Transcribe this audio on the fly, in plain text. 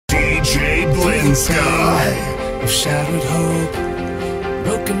dj.blendsky. Of shattered hope,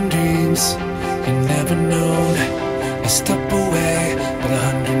 broken dreams, you never known. A step away, but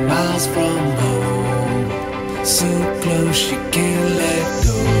 100 miles from home. So close you can't let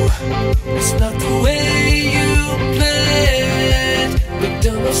go. It's not the way you planned,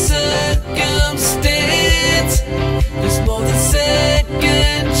 victim of circumstance. There's more than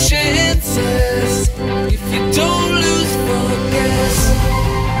second chances if you don't lose focus.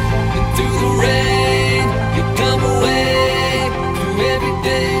 And through the rain, you come away, through every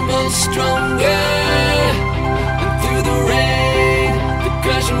day more stronger. And through the rain, the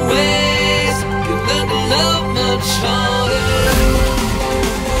crashing waves, you learn to love much harder.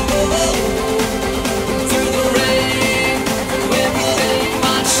 Through the rain, through every day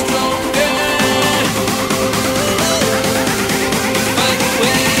much stronger. Find a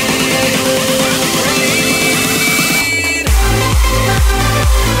way through the rain.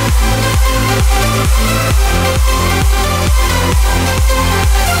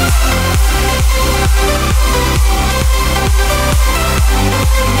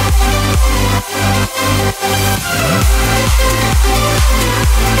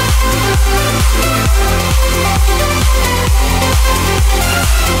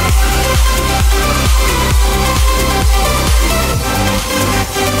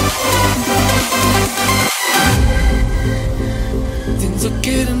 Things are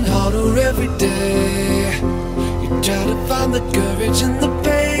getting harder every day. You try to find the courage in the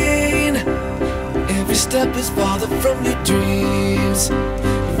pain. Every step is farther from your dreams.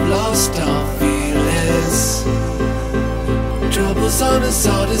 You've lost all feelings. Troubles aren't as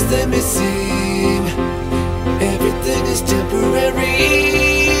hard as they may seem. Everything is temporary.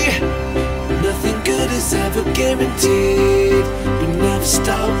 Nothing good is ever guaranteed. But never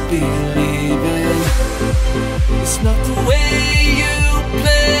stop believing. It's not the way you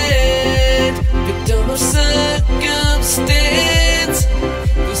planned, victim of circumstance.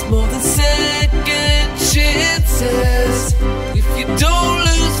 There's more than second chances if you don't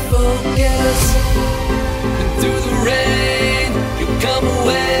lose focus. And through the rain, you come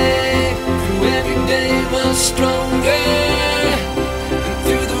away, through every day much stronger. And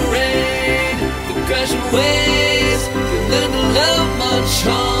through the rain, the crashing waves, you learn to love much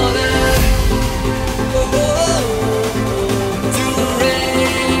harder. Through the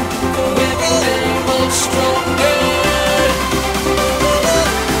rain, through every day much stronger.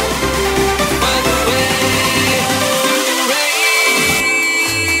 Find a way through the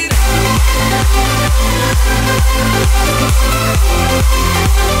rain.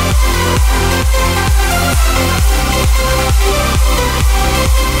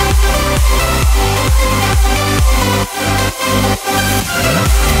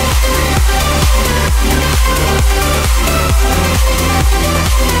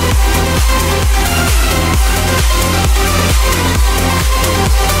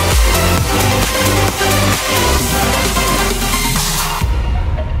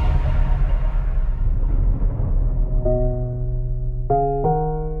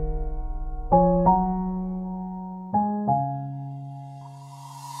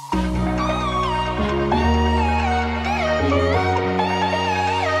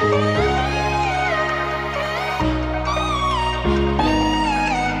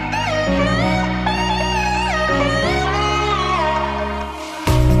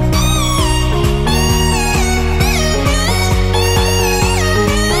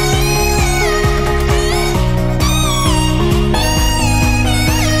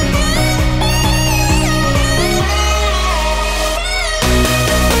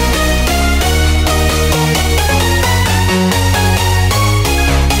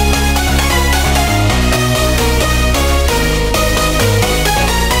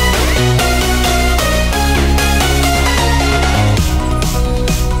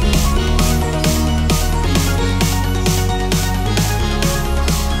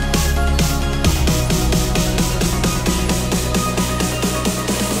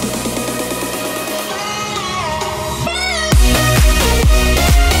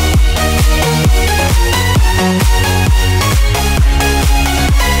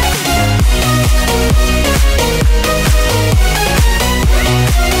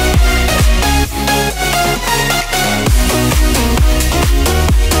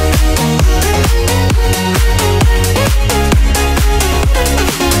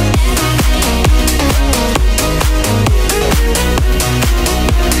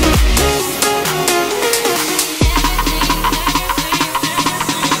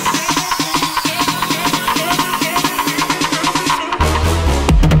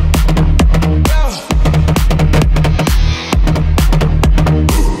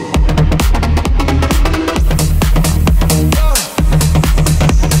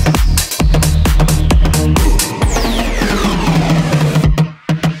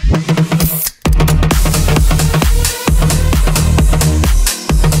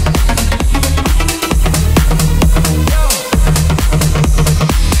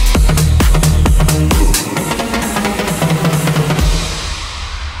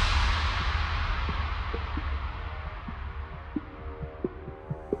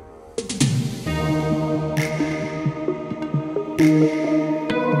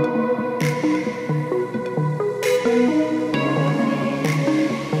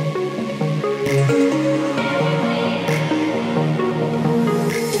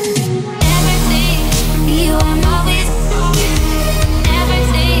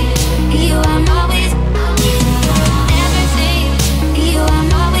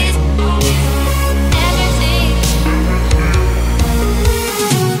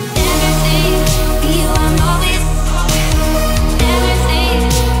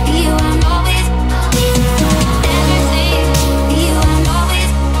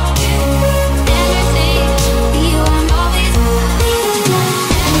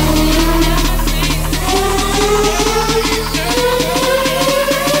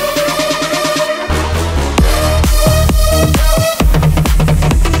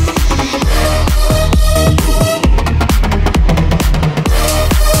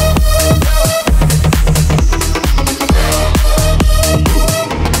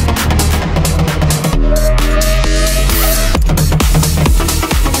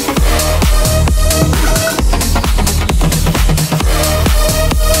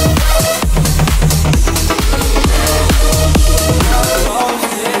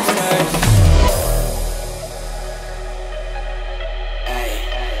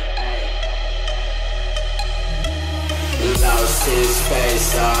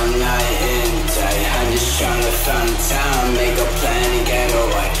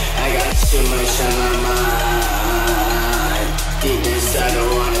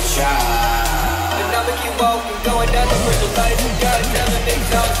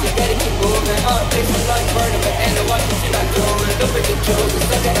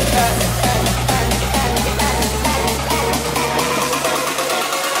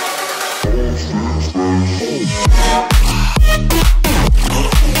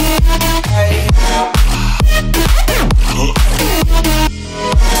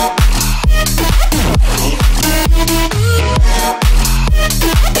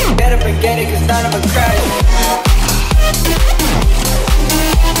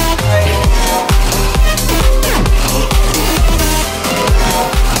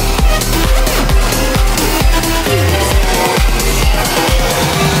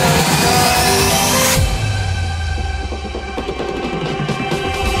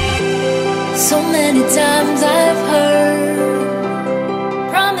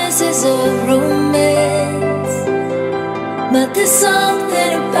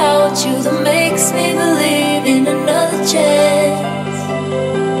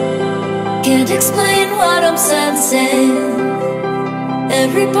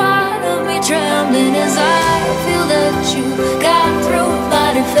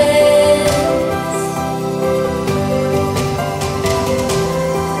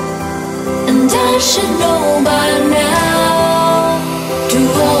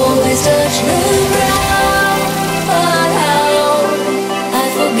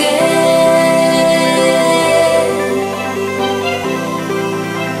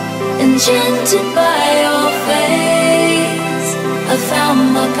 Enchanted by your face, I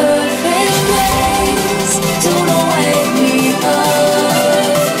found my perfect place. Don't wake me up,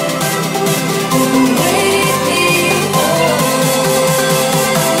 don't wake me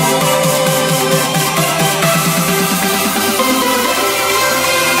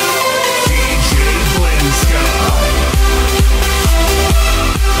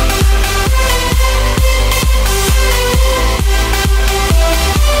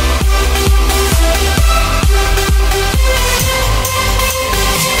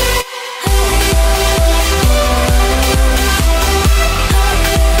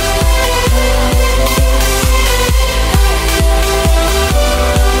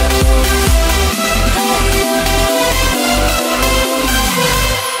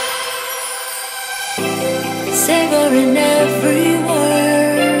savoring every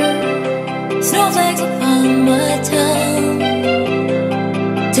word, snowflakes upon my tongue.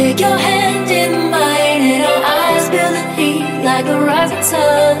 Take your hand in mine and our eyes building heat like a rising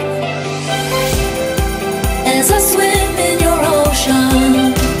sun. As I swim in your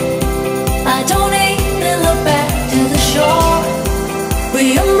ocean, I don't even look back to the shore. We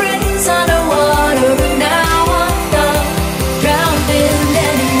embrace on